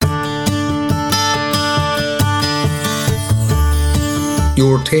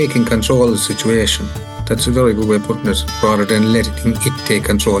you're taking control of the situation. That's a very good way of putting it, rather than letting it take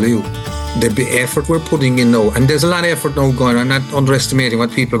control of you. The effort we're putting in now, and there's a lot of effort now going on, I'm not underestimating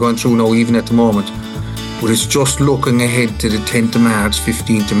what people are going through now, even at the moment, but it's just looking ahead to the 10th of March,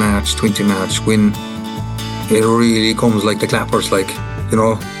 15th of March, 20th of March, when it really comes like the clappers,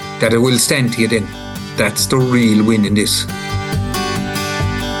 that it will stand to you then. That's the real win in this.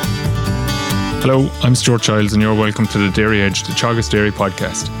 Hello, I'm Stuart Childs and you're welcome to the Dairy Edge, the Teagasc Dairy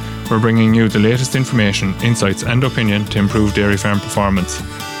podcast. We're bringing you the latest information, insights and opinion to improve dairy farm performance.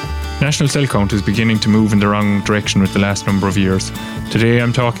 National cell count is beginning to move in the wrong direction with the last number of years. Today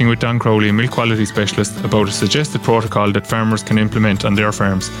I'm talking with Don Crowley, a milk quality specialist, about a suggested protocol that farmers can implement on their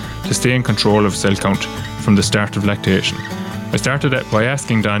farms to stay in control of cell count from the start of lactation. I started by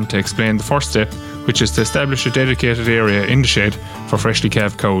asking Don to explain the first step, which is to establish a dedicated area in the shed for freshly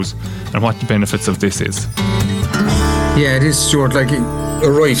calved cows, and what the benefits of this is. Yeah, it is, Stuart,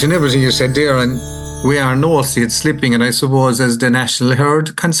 right in everything you said there, and we are noticing it slipping, and I suppose as the national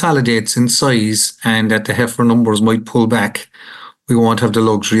herd consolidates in size and that the heifer numbers might pull back, we won't have the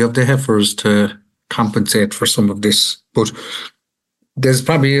luxury of the heifers to compensate for some of this. But there's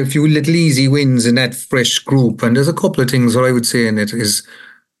probably a few little easy wins in that fresh group, and there's a couple of things that I would say in it is,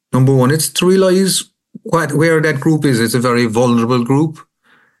 number one, it's to realise where that group is. It's a very vulnerable group.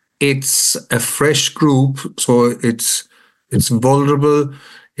 It's a fresh group, so it's vulnerable.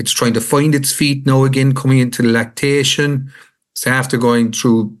 It's trying to find its feet now again, coming into lactation. It's after going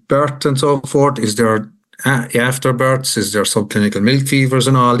through birth and so forth. Is there after births? Is there subclinical milk fevers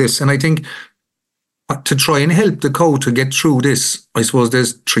and all this? And I think to try and help the cow to get through this, I suppose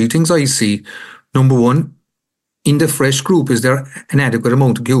there's three things I see. Number one, in the fresh group, is there an adequate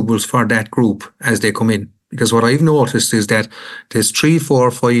amount of cubibles for that group as they come in? Because what I've noticed is that there's 3,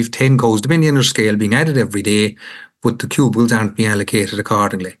 4, 5, 10 cows, depending on their scale, being added every day, but the cubibles aren't being allocated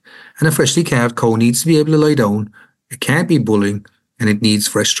accordingly. And a freshly calved cow needs to be able to lie down, it can't be bulling, and it needs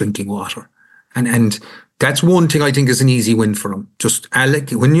fresh drinking water. And that's one thing I think is an easy win for them. Just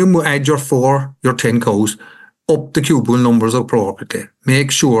when you add your 4, your 10 cows, up the cubicle numbers appropriately.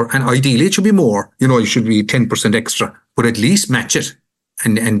 Make sure, and ideally it should be more, it should be 10% extra, but at least match it.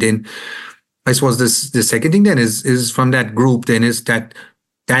 And then I suppose the second thing then is from that group then is that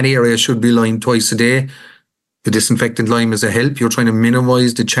area should be limed twice a day. The disinfectant lime is a help. You're trying to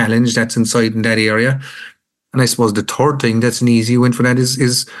minimize the challenge that's inside in that area. And I suppose the third thing that's an easy win for that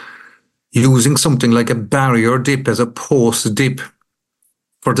is using something like a barrier dip as a post dip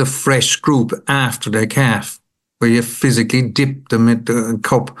for the fresh group after their calf, where you physically dip them at the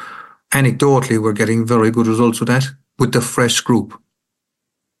cup. Anecdotally, we're getting very good results with that, with the fresh group.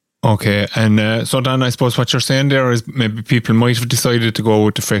 Okay, and so Dan, I suppose what you're saying there is maybe people might have decided to go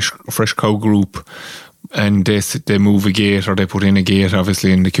with the fresh cow group, and they move a gate, or they put in a gate,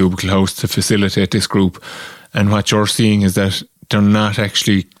 obviously, in the cubicle house to facilitate this group. And what you're seeing is that they're not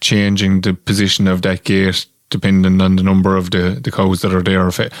actually changing the position of that gate depending on the number of the cows that are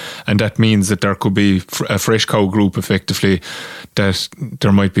there. And that means that there could be a fresh cow group, effectively, that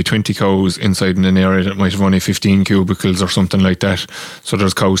there might be 20 cows inside in an area that might have only 15 cubicles or something like that. So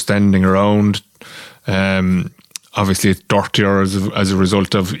there's cows standing around. Obviously, it's dirtier as a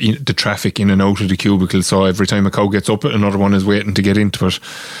result of the traffic in and out of the cubicle. So every time a cow gets up, another one is waiting to get into it.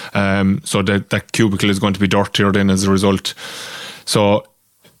 So that cubicle is going to be dirtier then as a result. So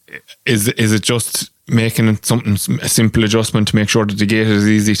is it just making a simple adjustment to make sure that the gate is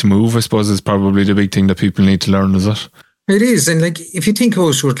easy to move? I suppose is probably the big thing that people need to learn, is it? It is, and if you think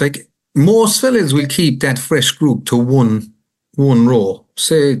about it, most fellas will keep that fresh group to one row.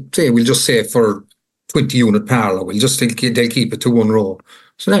 Say we'll just say for 20 unit parlour, they'll keep it to one row.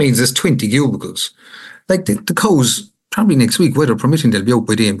 So that means there's 20 cubicles. The cows, probably next week, weather permitting, they'll be out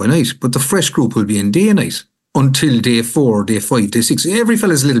by day and by night, but the fresh group will be in day and night until day 4, day 5, day 6. Every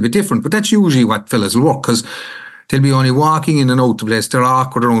fella's a little bit different, but that's usually what fellas will work, because they'll be only walking in and out the place. They're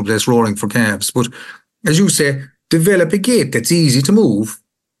awkward around the place, roaring for calves. But as you say, develop a gate that's easy to move,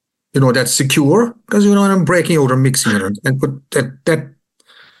 that's secure, because I'm breaking out or mixing it. But that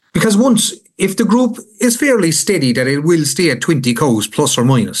because if the group is fairly steady, that it will stay at 20 cows plus or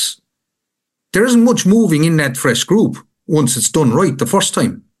minus, there isn't much moving in that fresh group once it's done right the first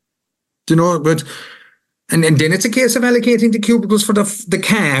time. But and then it's a case of allocating the cubicles for the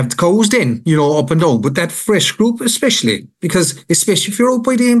calved cows then, up and down. But that fresh group especially, because especially if you're out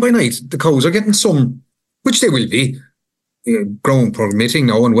by day and by night, the cows are getting some, which they will be, ground permitting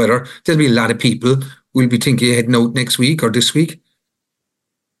now and weather. There'll be a lot of people will be thinking of heading out next week or this week.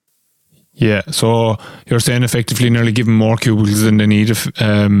 Yeah, so you're saying effectively nearly give them more cubicles than they need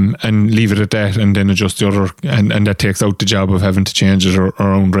and leave it at that, and then adjust the other, and that takes out the job of having to change it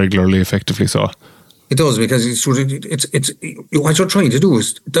around regularly, effectively. So It does, because it's what you're trying to do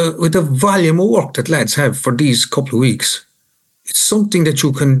is with the volume of work that lads have for these couple of weeks, it's something that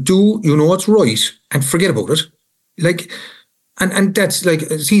you can do, you know what's right, and forget about it. Like, and that's like,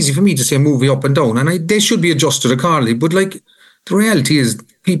 it's easy for me to say movie up and down, and they should be adjusted accordingly. But like, the reality is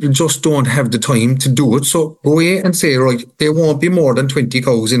people just don't have the time to do it. So go away and say, right, there won't be more than 20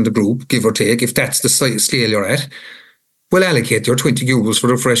 cows in the group, give or take, if that's the scale you're at. Well, allocate your 20 cubicles for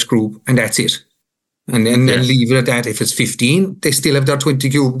the fresh group, and that's it. And then leave it at that. If it's 15, they still have their 20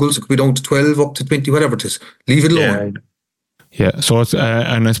 cubicles. It could be down to 12, up to 20, whatever it is. Leave it alone. Yeah, so it's,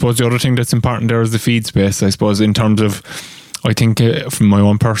 and I suppose the other thing that's important there is the feed space, I suppose, in terms of, I think from my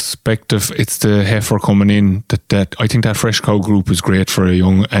own perspective, it's the heifer coming in that I think that fresh cow group is great for a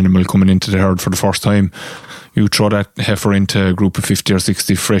young animal coming into the herd for the first time. You throw that heifer into a group of 50 or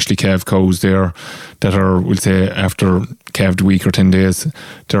 60 freshly calved cows there that are, we'll say, after calved a week or 10 days,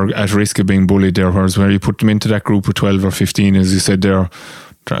 they're at risk of being bullied there. Whereas where you put them into that group of 12 or 15, as you said there,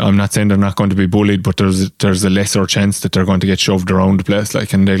 I'm not saying they're not going to be bullied, but there's a lesser chance that they're going to get shoved around the place,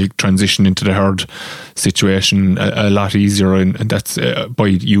 like, and they'll transition into the herd situation a lot easier, and that's by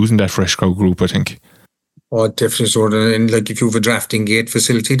using that fresh cow group, I think. Oh, definitely. So, and like, if you have a drafting gate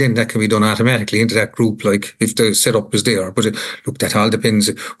facility, then that can be done automatically into that group, like if the setup is there. But look, that all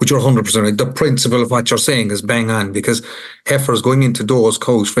depends. But you're 100% right. The principle of what you're saying is bang on, because heifers going into those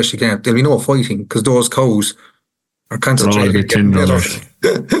cows freshly calved, there'll be no fighting, because those cows are concentrating getting better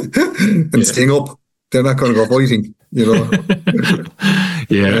and staying up. They're not going to go fighting, you know.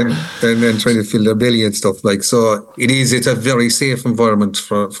 Yeah. And then trying to fill their belly and stuff. Like, so it's a very safe environment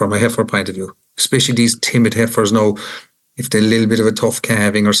from a heifer point of view, especially these timid heifers now. If they're a little bit of a tough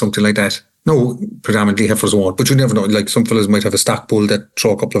calving or something like that. No, predominantly heifers won't, but you never know. Like, some fellas might have a stock bull that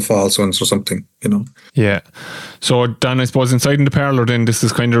throw a couple of false ones or something, you know. Yeah. So, Dan, I suppose inside in the parlour, then this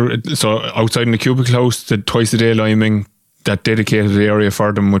is kind of, so outside in the cubicle house, the twice a day liming, that dedicated area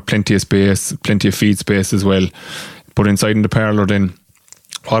for them with plenty of space, plenty of feed space as well. But inside in the parlour, then,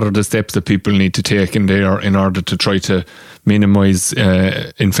 what are the steps that people need to take in there in order to try to minimise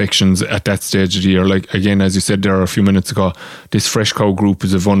infections at that stage of the year? Like, again, as you said there a few minutes ago, this fresh cow group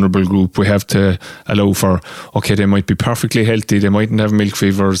is a vulnerable group. We have to allow for, okay, they might be perfectly healthy, they mightn't have milk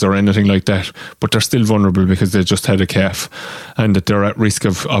fevers or anything like that, but they're still vulnerable because they just had a calf, and that they're at risk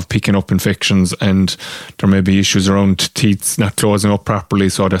of picking up infections, and there may be issues around teats not closing up properly.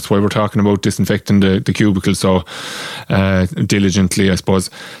 So that's why we're talking about disinfecting the cubicle so diligently, I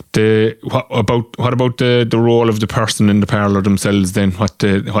suppose. What about the role of the person in the parlour themselves then? What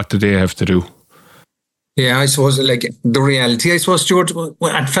do they have to do? Yeah, I suppose, like, the reality, I suppose, Stuart,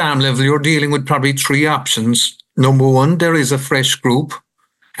 at farm level, you're dealing with probably three options. Number one, there is a fresh group,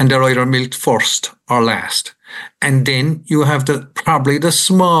 and they're either milked first or last. And then you have probably the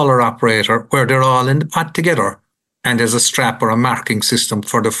smaller operator where they're all in the pot together, and there's a strap or a marking system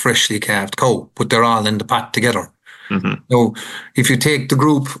for the freshly calved cow, but they're all in the pot together. Mm-hmm. So if you take the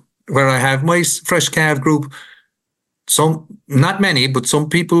group where I have my fresh calf group, not many, but some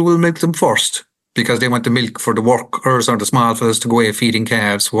people will milk them first because they want the milk for the workers or the small fellas to go away feeding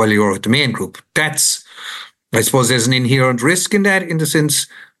calves while you're at the main group. That's, I suppose, there's an inherent risk in that, in the sense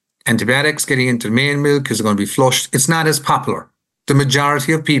antibiotics getting into the main milk is going to be flushed. It's not as popular. The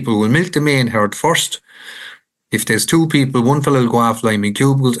majority of people will milk the main herd first. If there's two people, one fella will go off liming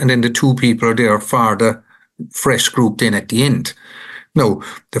cubicles, and then the two people are there for the fresh group then at the end. No,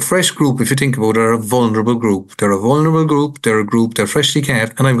 the fresh group, if you think about it, are a vulnerable group. They're a vulnerable group. They're a group, they're freshly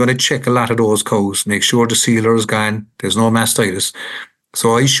calved, and I'm going to check a lot of those cows, make sure the sealer is gone, there's no mastitis.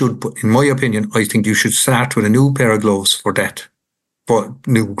 So I should, in my opinion, I think you should start with a new pair of gloves for that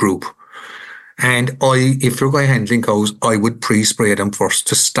new group. And if you're going handling cows, I would pre-spray them first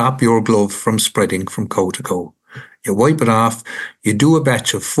to stop your glove from spreading from cow to cow. You wipe it off, you do a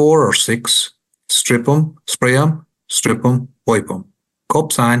batch of 4 or 6, strip them, spray them, strip them, wipe them.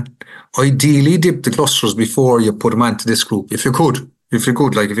 Cups on. Ideally, dip the clusters before you put them onto this group. If you could,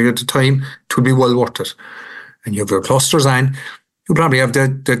 like, if you get the time, it would be well worth it. And you have your clusters on. You probably have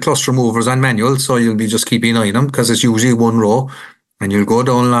the cluster movers on manual, so you'll be just keeping an eye on them, because it's usually one row, and you'll go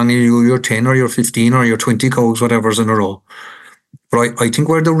down along your 10 or your 15 or your 20 cows, whatever's in a row. But I think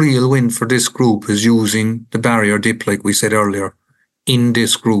where the real win for this group is using the barrier dip, like we said earlier, in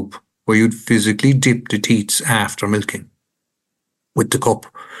this group, where you'd physically dip the teats after milking with the cup.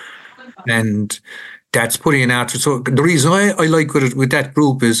 And that's putting an out. So the reason I like with that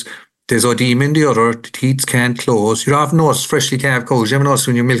group is there's oedema in the udder, the teats can't close. You often notice freshly calved cows, you ever notice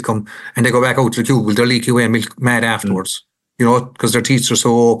when you milk them and they go back out to the cubicle, they're leaky away and milk mad afterwards, because their teats are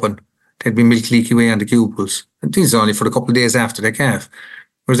so open. They'd be milk leaky away on the cubicles. And these are only for a couple of days after they calve.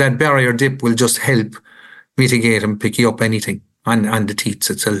 Whereas that barrier dip will just help mitigate and pick you up anything on the teats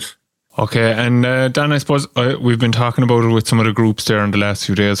itself. Okay, and Dan, I suppose we've been talking about it with some of the groups there in the last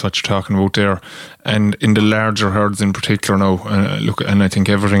few days, what you're talking about there, and in the larger herds in particular now, and I think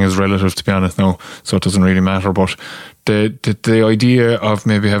everything is relative, to be honest now, so it doesn't really matter, but the idea of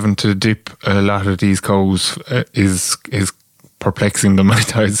maybe having to dip a lot of these cows is perplexing them,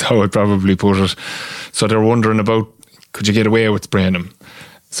 is how I'd probably put it. So they're wondering about, could you get away with spraying them?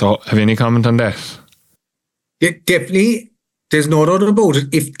 So have you any comment on that? Yeah, definitely. There's no doubt about it.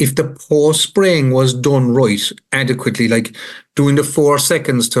 If the post spraying was done right, adequately, like doing the 4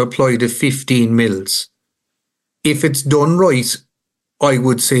 seconds to apply the 15 mils, if it's done right, I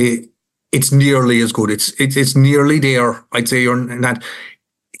would say it's nearly as good. It's nearly there. I'd say you're not.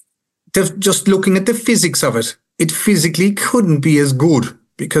 Just looking at the physics of it, it physically couldn't be as good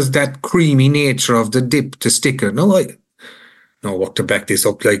because that creamy nature of the dip to sticker. No, what to back this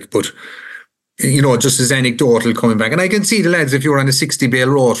up like, but. Just as anecdotal coming back. And I can see the lads, if you're on a 60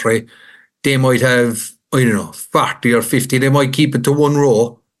 bale rotary, they might have, 40 or 50. They might keep it to one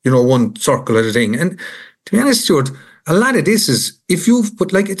row, one circle of the thing. And to be honest, Stuart, a lot of this is, if you've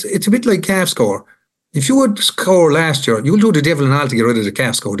put, it's a bit like calf score. If you would score last year, you'll do the devil and all to get rid of the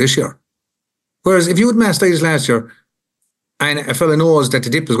calf score this year. Whereas if you had mastitis last year, and a fella knows that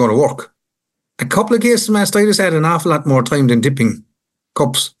the dip is going to work, a couple of cases of mastitis had an awful lot more time than dipping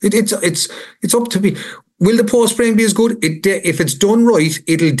cups. It's up to me. Will the post spraying be as good? If it's done right,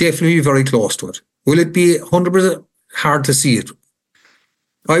 it'll definitely be very close to it. Will it be 100%? Hard to see it.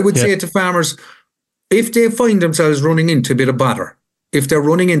 I would say to farmers, if they find themselves running into a bit of bother, if they're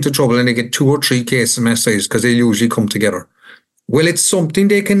running into trouble and they get 2 or 3 cases of mastitis, because they usually come together, well, it's something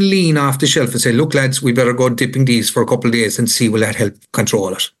they can lean off the shelf and say, look, lads, we better go dipping these for a couple of days and see will that help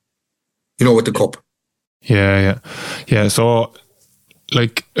control it, with the cup. Yeah. So,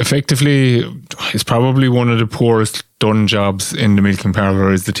 effectively, it's probably one of the poorest done jobs in the milking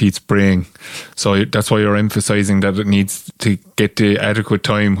parlour is the teat spraying. So that's why you're emphasising that it needs to get the adequate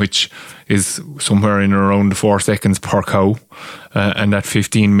time, which is somewhere in around 4 seconds per cow, and that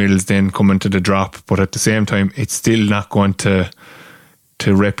 15 mils then coming to the drop. But at the same time, it's still not going to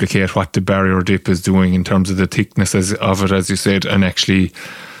replicate what the barrier dip is doing in terms of the thickness of it, as you said, and actually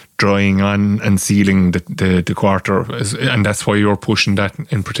drying on and sealing the quarter, and that's why you're pushing that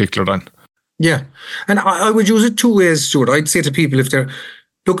in particular then. Yeah, and I would use it 2 ways, Stuart. I'd say to people,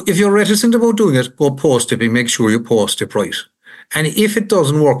 if you're reticent about doing it, go post dipping, make sure you post dip right. And if it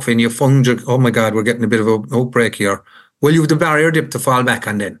doesn't work for you, you find, oh my God, we're getting a bit of an outbreak here, well, you have the barrier dip to fall back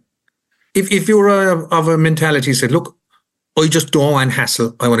on then. If you're of a mentality, said, look, I just don't want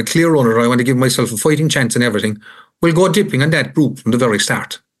hassle, I want a clear runner, I want to give myself a fighting chance and everything, we'll go dipping on that group from the very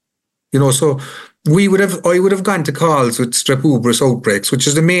start. So I would have gone to calls with strep hubris outbreaks, which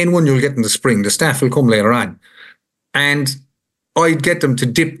is the main one you'll get in the spring. The staff will come later on. And I'd get them to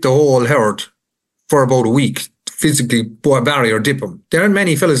dip the whole herd for about a week, physically barrier dip them. There aren't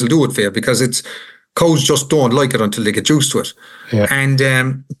many fellas will do it for you because cows just don't like it until they get used to it. Yeah.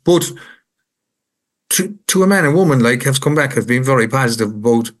 And, but to a man and woman, have come back, have been very positive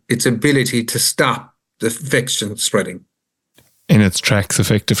about its ability to stop the infection spreading. In its tracks,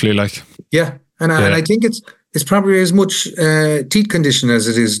 effectively, Yeah, and I think it's probably as much teat condition as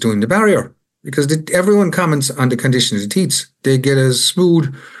it is doing the barrier, because everyone comments on the condition of the teats. They get as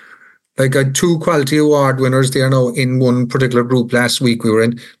smooth, I had 2 quality award winners there now in one particular group last week we were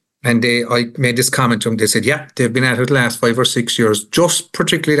in, and I made this comment to them. They said, yeah, they've been at it the last 5 or 6 years, just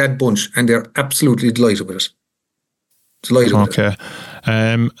particularly that bunch, and they're absolutely delighted with it. Okay.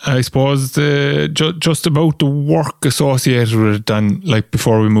 I suppose just about the work associated with it, Dan,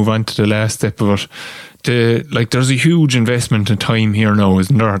 before we move on to the last step of it, there's a huge investment in time here now,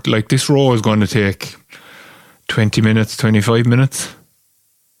 isn't there? This row is going to take 20 minutes, 25 minutes.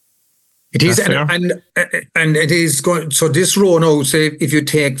 It is, and it is going. So this row now, say if you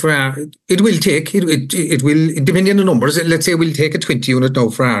take it will depending on the numbers. Let's say we'll take a 20 unit now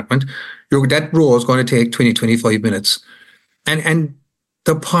for argument. That row is going to take 20-25 minutes, and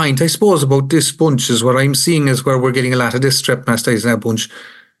the point I suppose about this bunch is what I'm seeing is where we're getting a lot of this strep mastitis in that bunch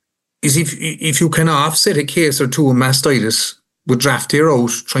is if you can offset a case or 2 of mastitis with draft her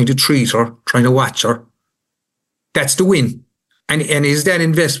out, trying to treat her, trying to watch her, that's the win. And is that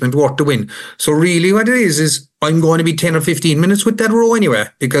investment worth the win? So really what it is I'm going to be 10 or 15 minutes with that row anyway,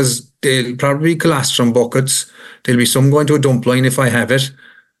 because there'll probably be colostrum buckets. There'll be some going to a dump line if I have it.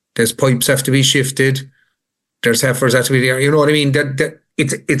 There's pipes have to be shifted. There's heifers have to be there. You know what I mean? That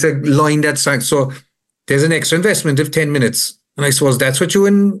it's a line that's like, so there's an extra investment of 10 minutes. And I suppose that's what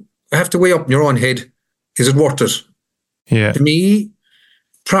you have to weigh up in your own head. Is it worth it? Yeah. To me,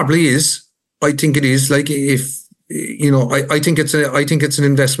 probably is. I think it is. Like if, I think it's an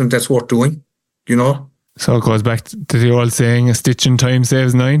investment that's worth doing, So it goes back to the old saying, a stitch in time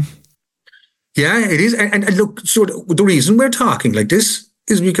saves 9. Yeah, it is. And look, so the reason we're talking like this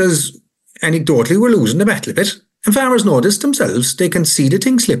is because anecdotally we're losing the battle a bit. And farmers know this themselves. They can see the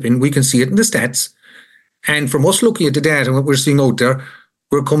thing slipping. We can see it in the stats. And from us looking at the data and what we're seeing out there,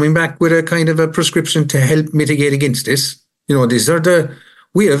 we're coming back with a kind of a prescription to help mitigate against this.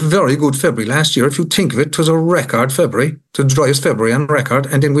 We had a very good February last year. If you think of it, it was a record February, the driest February on record.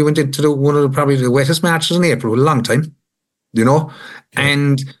 And then we went into probably the wettest Marches in April, a long time, Yeah.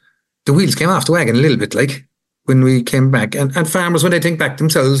 And the wheels came off the wagon a little bit, like when we came back. And farmers, when they think back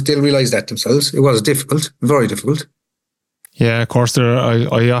themselves, they'll realise that themselves. It was difficult, very difficult. Yeah, of course.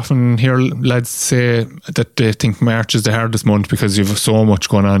 I often hear lads say that they think March is the hardest month because you've so much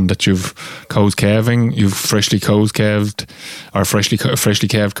going on, that you've cows calving, you've freshly calved cows,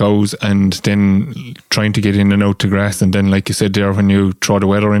 and then trying to get in and out to grass. And then, like you said there, when you throw the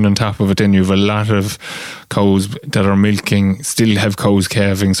weather in on top of it, then you've a lot of cows that are milking, still have cows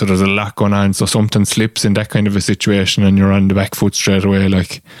calving. So there's a lot going on. So something slips in that kind of a situation and you're on the back foot straight away.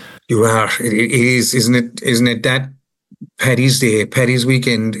 Like you are. It is, isn't it? Isn't it that? Paddy's Day, Paddy's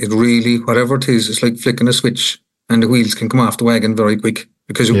weekend, it really, whatever it is, it's like flicking a switch and the wheels can come off the wagon very quick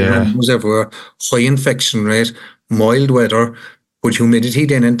because it was everywhere. High infection rate, mild weather, but humidity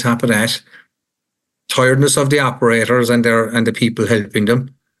then on top of that, tiredness of the operators and the people helping them.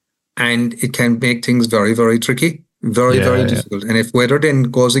 And it can make things very, very tricky, very difficult. And if weather then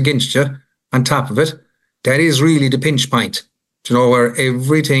goes against you on top of it, that is really the pinch point, where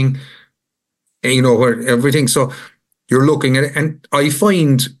everything, so you're looking at it, and I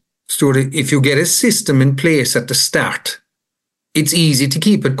find, Stuart, if you get a system in place at the start, it's easy to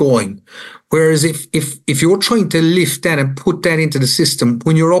keep it going. Whereas if you're trying to lift that and put that into the system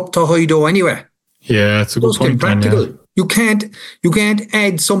when you're up to high dough anyway, yeah, that's a good point. Practical. Yeah. You can't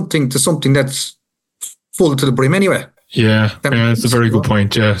add something to something that's full to the brim anyway. Yeah, it's a very good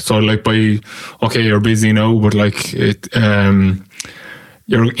point. Yeah, so like you're busy now, but like it,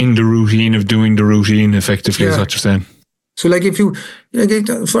 you're in the routine of doing the routine effectively, is what you're saying. So like if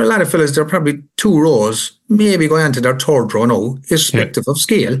for a lot of fellas, they're probably 2 rows, maybe going on to their 3rd row now, irrespective of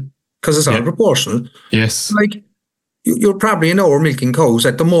scale, because it's all proportional. Yes. Like you're probably an hour milking cows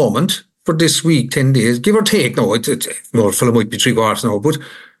at the moment for this week, 10 days, give or take. No, a fella might be 3/4 now, but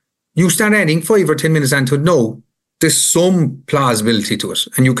you start adding 5 or 10 minutes onto it now, there's some plausibility to it.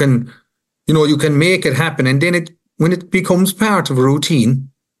 And you can make it happen. And then when it becomes part of a routine,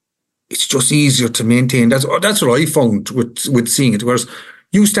 it's just easier to maintain. That's what I found with seeing it. Whereas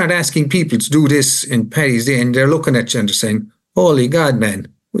you start asking people to do this in Paddy's Day and they're looking at you and they're saying, holy God, man,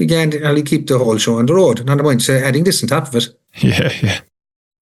 we can't really keep the whole show on the road. And I mind adding this on top of it. Yeah.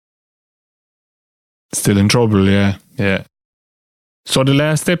 Still in trouble, yeah. So the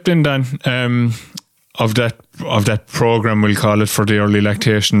last step then, Dan, of that program, we'll call it, for the early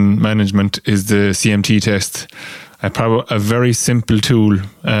lactation management is the CMT test. A very simple tool,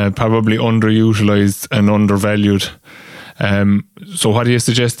 probably underutilized and undervalued. So what are you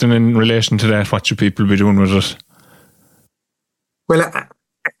suggesting in relation to that? What should people be doing with it? Well,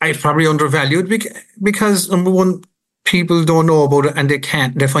 I'd probably undervalued because, number one, people don't know about it and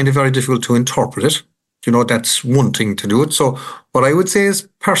they find it very difficult to interpret it. That's one thing to do it. So what I would say is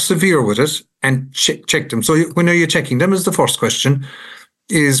persevere with it and check them. So when are you checking them is the first question.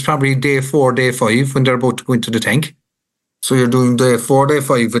 Is probably day 4, day 5 when they're about to go into the tank. So you're doing day 4, day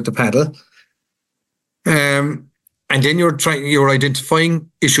 5 with the paddle. And then you're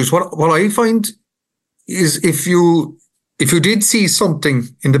identifying issues. What I find is if you did see something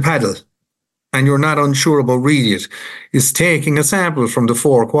in the paddle and you're not unsure about reading it, is taking a sample from the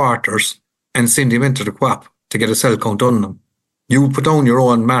 4 quarters and send them into the quap to get a cell count on them. You put down your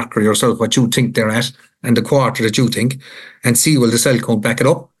own marker yourself, what you think they're at, and the quarter that you think, and see will the cell count back it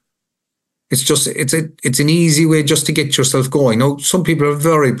up. It's an easy way just to get yourself going. Now, some people are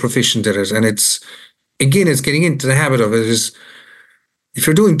very proficient at it, and it's getting into the habit of it. Is if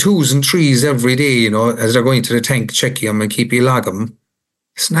you're doing 2s and 3s every day, as they're going to the tank, checking them and keep you log them,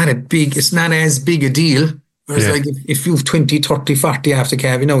 it's not as big a deal. Whereas like if you've 20, 30, 40 after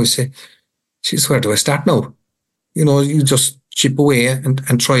calving, you say, geez, where do I start now? You just chip away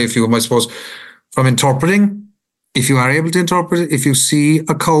and try a few of them, I suppose. From interpreting, if you are able to interpret it, if you see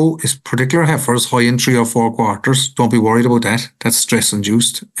a cow, this particular heifer is high in 3 or 4 quarters, don't be worried about that. That's stress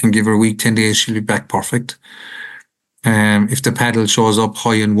induced, and give her a week, 10 days, she'll be back perfect. If the paddle shows up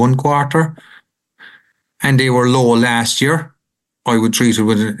high in 1 quarter and they were low last year, I would treat it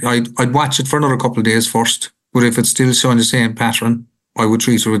with I'd watch it for another couple of days first. But if it's still showing the same pattern, I would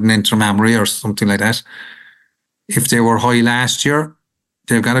treat it with an intramammary or something like that. If they were high last year,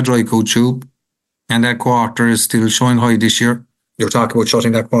 they've got a dry coat tube, and that quarter is still showing high this year, you're talking about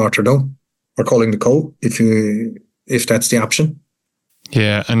shutting that quarter down or calling the cow if that's the option.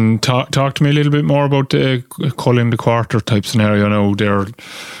 Yeah, and talk to me a little bit more about the calling the quarter type scenario now there,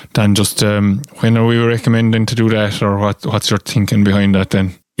 Dan. Just when are we recommending to do that, or what's your thinking behind that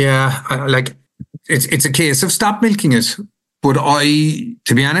then? Yeah, it's a case of stop milking it. But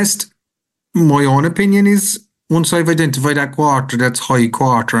to be honest, my own opinion is, once I've identified that quarter, that's high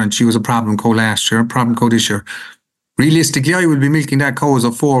quarter, and she was a problem cow last year, problem cow this year, realistically, I will be milking that cow as a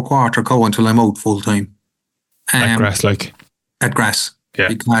 4-quarter cow until I'm out full time. At grass, At grass. Yeah.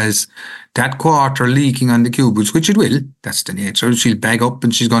 Because that quarter leaking on the cubics, which it will, that's the nature, she'll bag up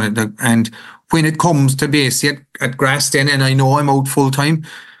and she's going to, and when it comes to basically at grass then, and I know I'm out full time,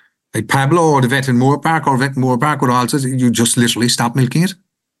 like Pablo or the vet in Moore Park would also say, you just literally stop milking it.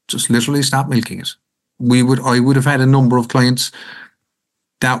 Just literally stop milking it. I would have had a number of clients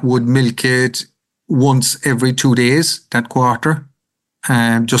that would milk it once every 2 days, that quarter,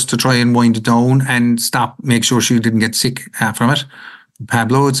 just to try and wind it down and make sure she didn't get sick from it.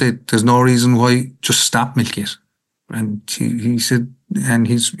 Pablo would say, there's no reason why, just stop milking it. And he said, and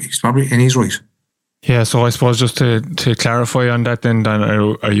he's right. Yeah, so I suppose just to clarify on that then, Dan,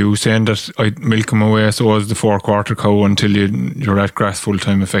 are you saying that I'd milk them away so as the 4-quarter cow until you're at grass full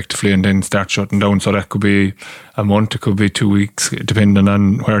time effectively, and then start shutting down? So that could be a month, it could be 2 weeks, depending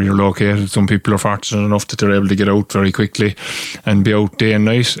on where you're located. Some people are fortunate enough that they're able to get out very quickly and be out day and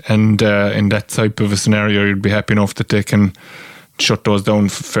night, and in that type of a scenario you'd be happy enough that they can shut those down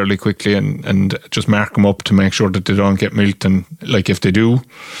fairly quickly and just mark them up to make sure that they don't get milked. And like if they do,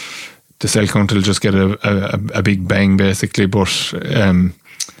 the cell count will just get a big bang basically, but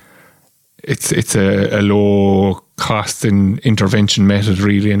it's a low cost intervention method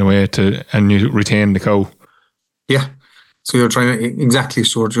really in a way and you retain the cow. Yeah. So you're trying to, exactly,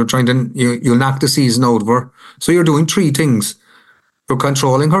 Stuart, you'll knock the season out of her. So you're doing 3 things. You're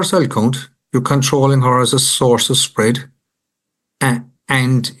controlling her cell count, you're controlling her as a source of spread,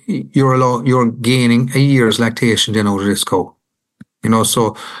 and you're gaining a year's lactation then out of this cow.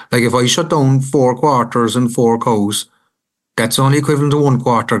 So like if I shut down 4 quarters and 4 cows, that's only equivalent to 1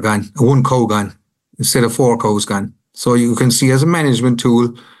 quarter gone, 1 cow gone, instead of 4 cows gone. So you can see as a management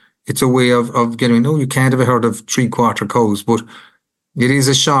tool, it's a way of getting, you can't have heard of 3-quarter cows, but it is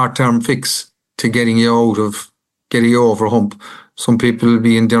a short-term fix to getting you over hump. Some people will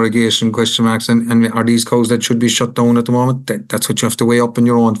be in derogation question marks, and are these cows that should be shut down at the moment? That's what you have to weigh up in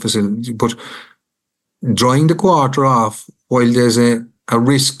your own facility. But drawing the quarter off while there's a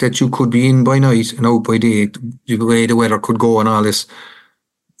risk that you could be in by night and out by day, the way the weather could go and all this,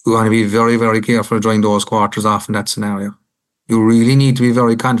 you want to be very, very careful of drawing those quarters off in that scenario. You really need to be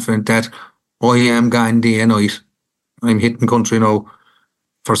very confident that I am gone day and night. I'm hitting country now.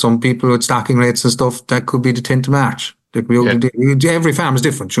 For some people with stocking rates and stuff, that could be the 10th of March. Every farm is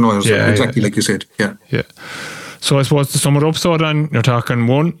different, exactly like you said. Yeah. So I suppose to sum it up, so then you're talking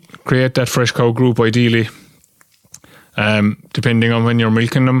 1, create that fresh cow group ideally. Depending on when you're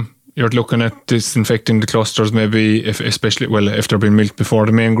milking them, you're looking at disinfecting the clusters maybe, if they're being milked before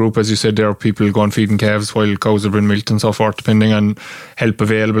the main group. As you said, there are people going feeding calves while cows have been milked and so forth, depending on help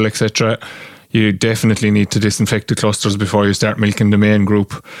available, etc. You definitely need to disinfect the clusters before you start milking the main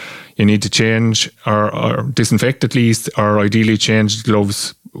group. You need to change or disinfect at least, or ideally change the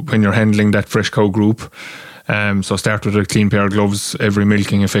gloves when you're handling that fresh cow group. So start with a clean pair of gloves every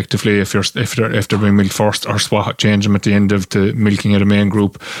milking effectively if they're being milked first, or change them at the end of the milking of the main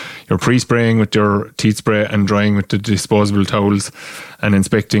group. You're pre-spraying with your teeth spray and drying with the disposable towels, and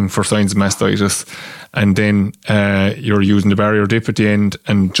inspecting for signs of mastitis. And then you're using the barrier dip at the end,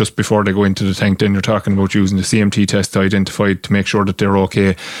 and just before they go into the tank, then you're talking about using the CMT test to identify, to make sure that they're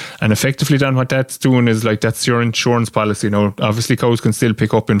okay. And effectively then what that's doing is that's your insurance policy. Now obviously cows can still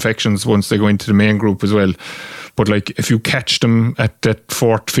pick up infections once they go into the main group as well, but if you catch them at that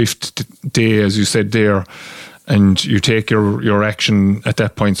 4th, 5th day, as you said there, and you take your action at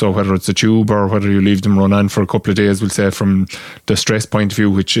that point, so whether it's a tube or whether you leave them run on for a couple of days, we'll say from the stress point of view,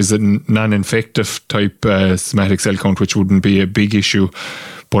 which is a non-infective type somatic cell count, which wouldn't be a big issue.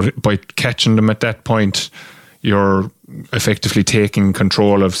 But by catching them at that point, you're effectively taking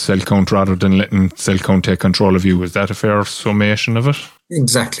control of cell count rather than letting cell count take control of you. Is that a fair summation of it?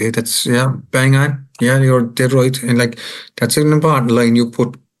 Exactly. That's, bang on. Yeah, you're dead right. And like, that's an important line you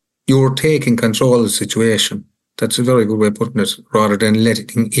put. You're taking control of the situation. That's a very good way of putting it, rather than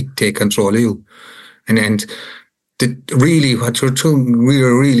letting it take control of you. And really, what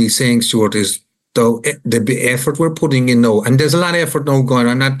we're really saying, Stuart, is the effort we're putting in now, and there's a lot of effort now going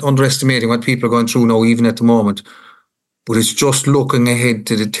on. I'm not underestimating what people are going through now, even at the moment. But it's just looking ahead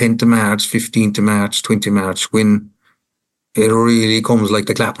to the 10th of March, 15th of March, 20th of March, when it really comes like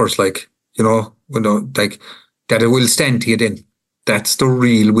the clappers, like, like that it will stand to you then. That's the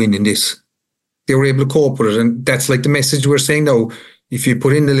real win in this. They were able to cope with it. And that's like the message we're saying now. If you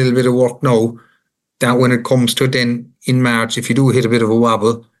put in a little bit of work now, that when it comes to it then in March, if you do hit a bit of a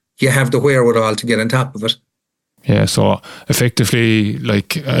wobble, you have the wherewithal to get on top of it. Yeah, so effectively,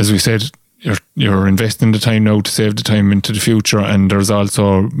 like, as we said, you're investing the time now to save the time into the future, and there's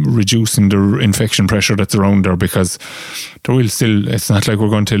also reducing the infection pressure that's around there, because there will still, it's not like we're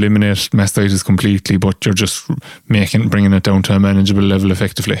going to eliminate mastitis completely, but you're just bringing it down to a manageable level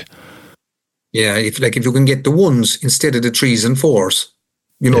effectively. Yeah, if you can get the 1s instead of the 3s and 4s,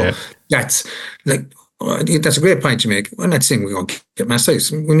 that's like, that's a great point you make. I'm not saying we're going to get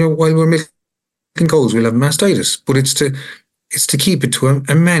mastitis. While we're milking cows, we'll have mastitis, but it's to keep it to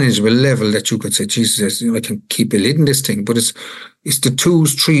a manageable level that you could say, Jesus, I can keep a lid in this thing. But it's the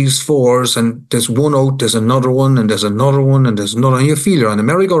 2s, 3s, 4s, and there's one out, there's another one, and there's another one, and there's another, and you feel you're on a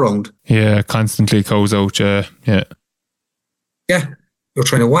merry-go-round. Yeah, constantly cows out, yeah. Yeah, you're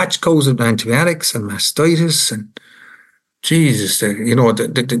trying to watch cows with antibiotics and mastitis, and Jesus,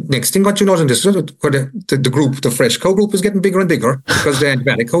 the next thing what you notice is where the group, the fresh cow group, is getting bigger and bigger because the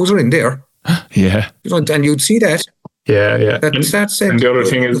antibiotic cows are in there. Yeah. And you'd see that. Yeah. That's it. And the other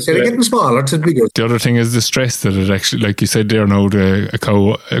thing is, they're getting smaller to bigger. The other thing is the stress that it actually, like you said there, now a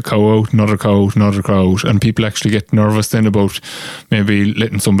cow out, another cow out, and people actually get nervous then about maybe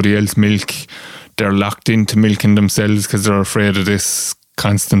letting somebody else milk. They're locked into milking themselves because they're afraid of this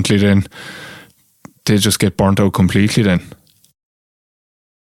constantly. Then they just get burnt out completely. Then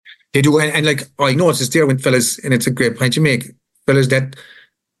they do, and like I noticed there when fellas, and it's a great point you make, fellas that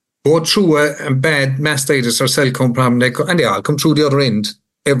go through a bad mastitis or cell count problem, and they all come through the other end.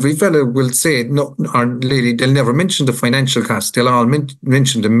 Every fella will say, no, or lady, they'll never mention the financial cost. They'll all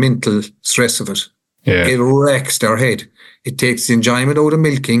mention the mental stress of it. Yeah. It wrecks their head. It takes the enjoyment out of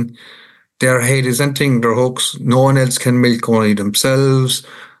milking. Their head is on tenterhooks. No one else can milk, only themselves.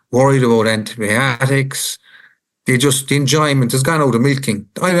 Worried about antibiotics. The enjoyment has gone out of milking.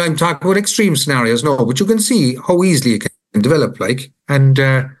 I'm talking about extreme scenarios now, but you can see how easily it can develop, like, and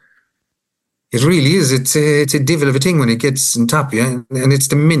it really is. It's a devil of a thing when it gets on top of you, and it's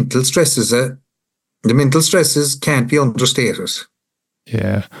the mental stresses. The mental stresses can't be understated.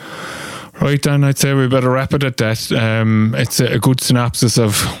 Yeah. Right, Dan, I'd say we better wrap it at that. It's a good synopsis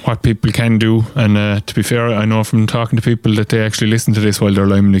of what people can do. And to be fair, I know from talking to people that they actually listen to this while they're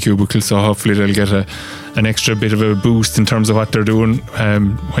lying in the cubicle. So hopefully they'll get an extra bit of a boost in terms of what they're doing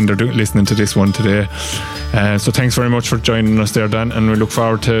when they're listening to this one today. So thanks very much for joining us there, Dan. And we look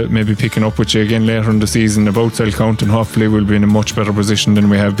forward to maybe picking up with you again later in the season about cell count. And hopefully we'll be in a much better position than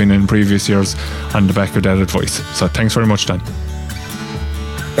we have been in previous years on the back of that advice. So thanks very much, Dan.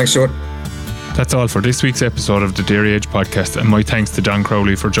 Thanks, Stuart. That's all for this week's episode of the Dairy Edge podcast, and my thanks to John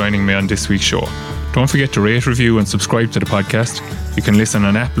Crowley for joining me on this week's show. Don't forget to rate, review and subscribe to the podcast. You can listen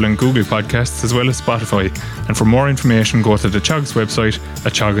on Apple and Google podcasts as well as Spotify, and for more information go to the Chogs website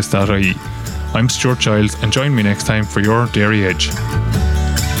at chogas.ie. I'm Stuart Childs, and join me next time for your Dairy Edge.